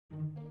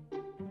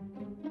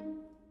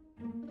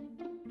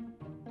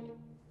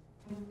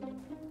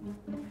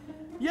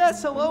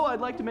Yes, hello, I'd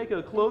like to make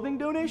a clothing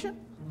donation.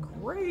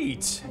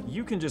 Great.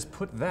 You can just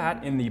put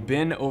that in the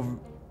bin over...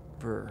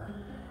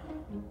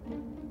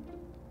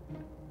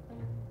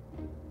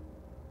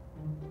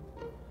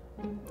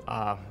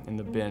 in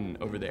the bin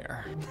over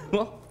there.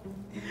 Well,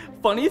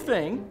 funny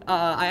thing,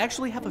 I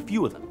actually have a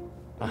few of them.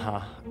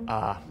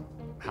 How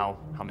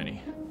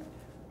many?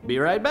 Be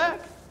right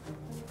back.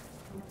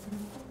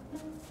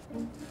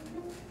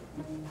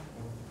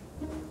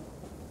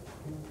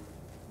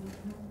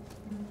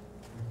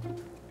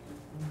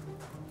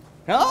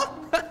 Huh?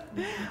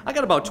 I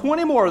got about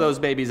 20 more of those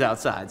babies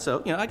outside,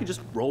 so, I could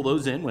just roll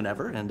those in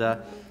whenever, and,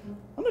 I'm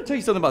gonna tell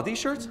you something about these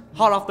shirts,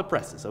 hot off the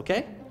presses,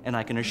 okay? And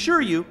I can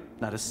assure you,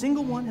 not a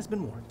single one has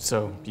been worn.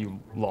 So, you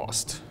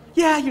lost?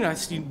 Yeah,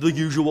 it's the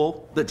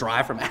usual, the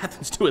drive from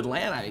Athens to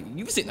Atlanta.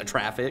 You've seen the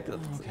traffic.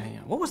 Okay, yeah.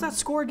 What was that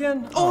score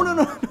again? Oh,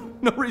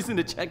 no reason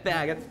to check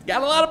that.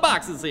 Got a lot of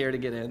boxes here to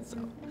get in, so.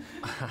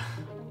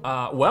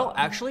 Well,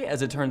 actually,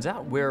 as it turns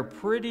out, we're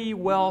pretty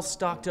well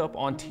stocked up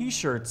on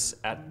t-shirts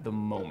at the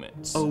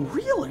moment. Oh,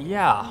 really?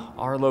 Yeah,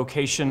 our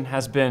location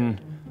has been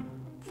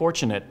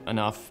fortunate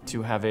enough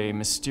to have a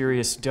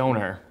mysterious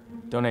donor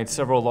donate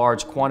several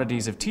large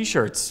quantities of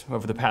t-shirts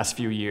over the past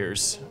few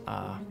years.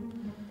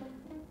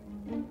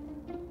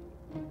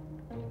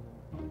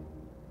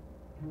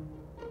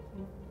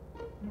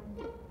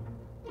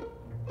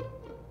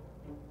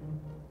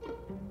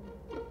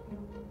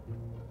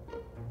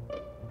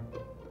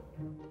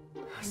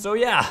 So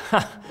yeah,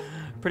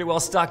 pretty well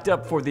stocked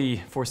up for the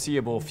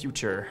foreseeable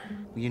future.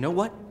 You know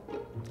what?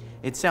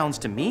 It sounds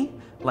to me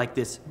like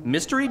this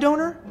mystery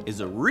donor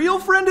is a real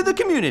friend of the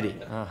community.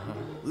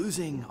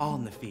 Losing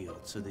on the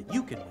field so that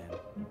you can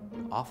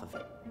win off of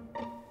it.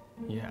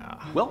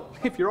 Yeah. Well,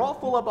 if you're all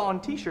full up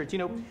on t-shirts,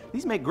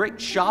 these make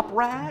great shop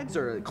rags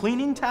or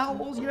cleaning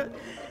towels.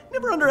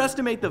 Never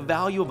underestimate the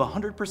value of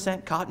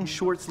 100% cotton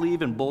short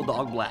sleeve and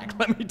bulldog black,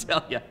 let me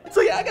tell you.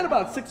 So yeah, I got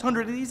about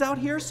 600 of these out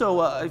here,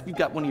 so if you've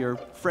got one of your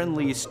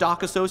friendly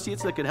stock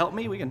associates that could help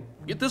me, we can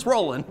get this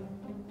rolling.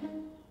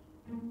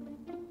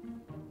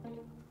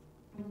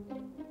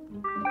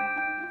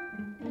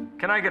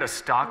 Can I get a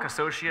stock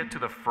associate to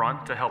the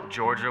front to help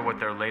Georgia with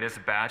their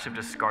latest batch of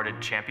discarded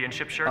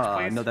championship shirts,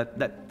 please? No,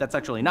 that's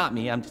actually not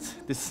me.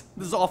 This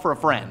is all for a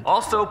friend.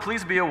 Also,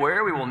 please be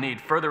aware we will need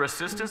further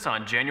assistance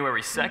on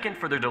January 2nd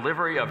for the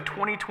delivery of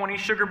 2020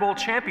 Sugar Bowl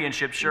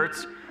championship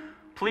shirts.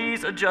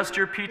 Please adjust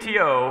your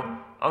PTO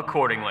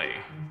accordingly.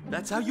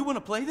 That's how you want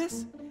to play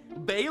this?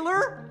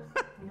 Baylor?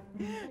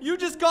 You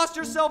just cost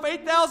yourself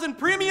 8,000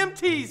 premium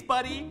tees,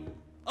 buddy.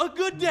 A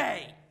good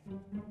day.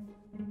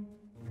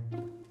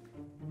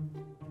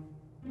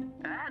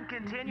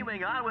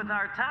 Continuing on with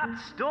our top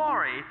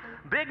story,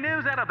 big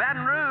news out of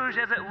Baton Rouge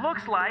as it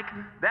looks like,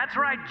 that's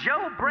right,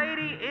 Joe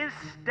Brady is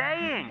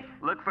staying.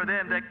 Look for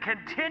them to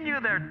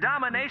continue their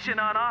domination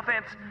on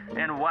offense,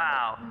 and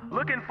wow,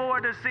 looking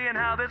forward to seeing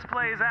how this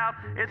plays out.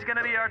 It's going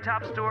to be our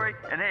top story,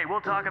 and hey,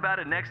 we'll talk about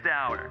it next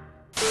hour.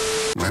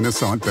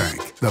 Renaissance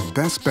Bank, the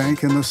best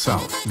bank in the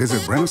South.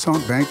 Visit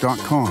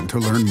renaissancebank.com to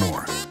learn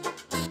more.